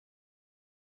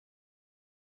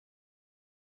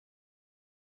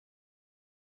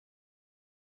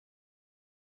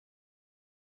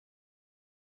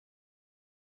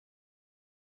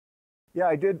Yeah,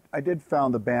 I did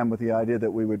found the band with the idea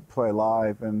that we would play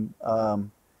live, and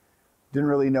didn't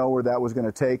really know where that was going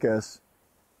to take us,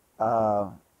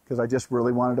 because I just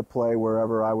really wanted to play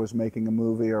wherever I was making a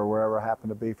movie or wherever I happened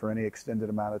to be for any extended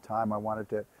amount of time. I wanted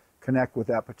to connect with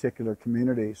that particular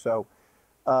community. So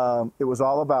it was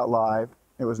all about live.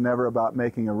 It was never about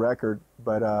making a record.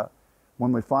 But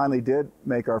when we finally did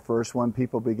make our first one,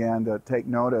 people began to take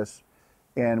notice,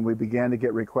 and we began to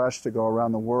get requests to go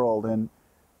around the world. And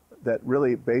that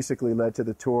really basically led to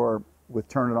the tour with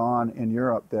Turn It On in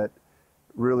Europe that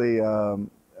really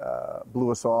blew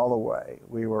us all away.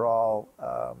 We were all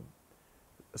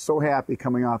so happy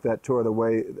coming off that tour, the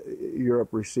way Europe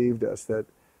received us, that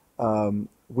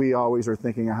we always are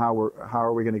thinking, how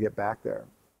are we going to get back there?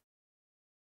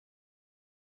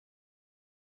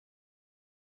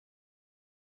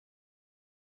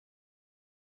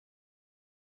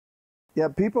 Yeah,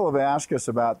 people have asked us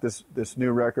about this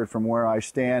new record, From Where I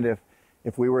Stand,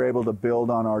 if we were able to build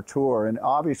on our tour. And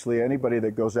obviously, anybody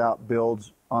that goes out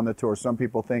builds on the tour. Some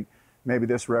people think maybe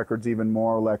this record's even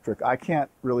more electric. I can't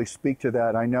really speak to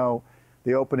that. I know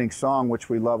the opening song, which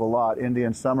we love a lot,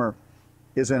 Indian Summer,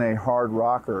 is in a hard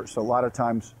rocker. So a lot of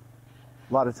times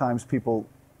people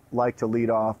like to lead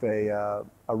off a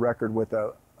record with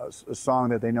a song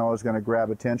that they know is going to grab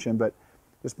attention. But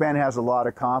this band has a lot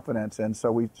of confidence, and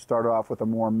so we started off with a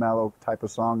more mellow type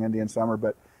of song, Indian Summer,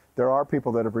 but there are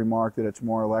people that have remarked that it's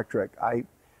more electric. I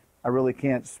really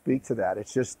can't speak to that.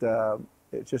 It's just a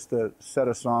set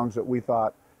of songs that we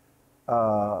thought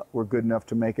were good enough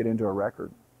to make it into a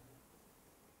record.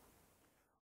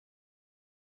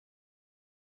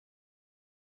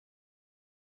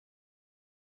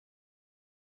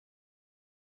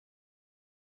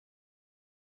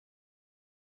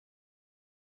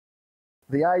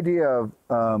 The idea of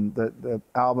the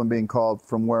album being called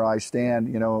From Where I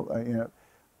Stand,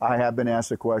 I have been asked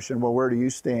the question, well, where do you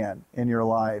stand in your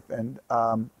life? And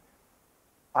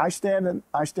I stand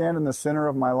in the center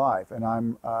of my life, and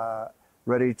I'm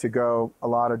ready to go a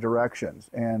lot of directions.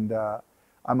 And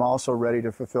I'm also ready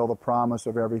to fulfill the promise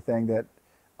of everything that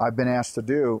I've been asked to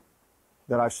do,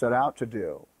 that I've set out to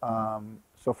do.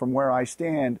 So from where I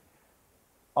stand,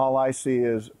 all I see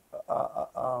is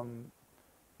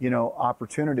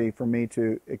opportunity for me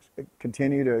to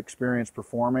continue to experience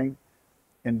performing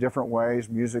in different ways,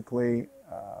 musically,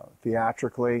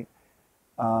 theatrically.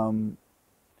 From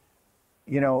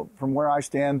where I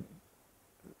stand,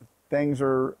 things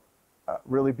are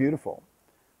really beautiful.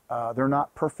 They're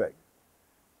not perfect,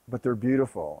 but they're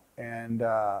beautiful. And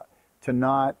to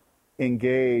not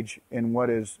engage in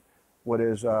what is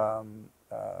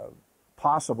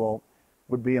possible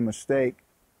would be a mistake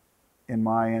in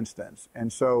my instance.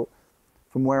 And so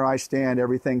from where I stand,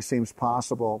 everything seems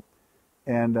possible.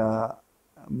 And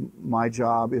my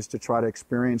job is to try to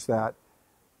experience that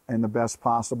in the best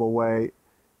possible way,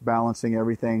 balancing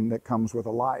everything that comes with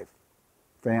a life,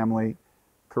 family,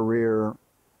 career,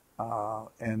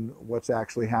 and what's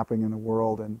actually happening in the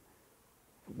world. And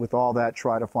with all that,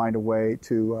 try to find a way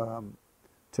to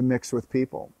mix with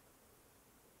people.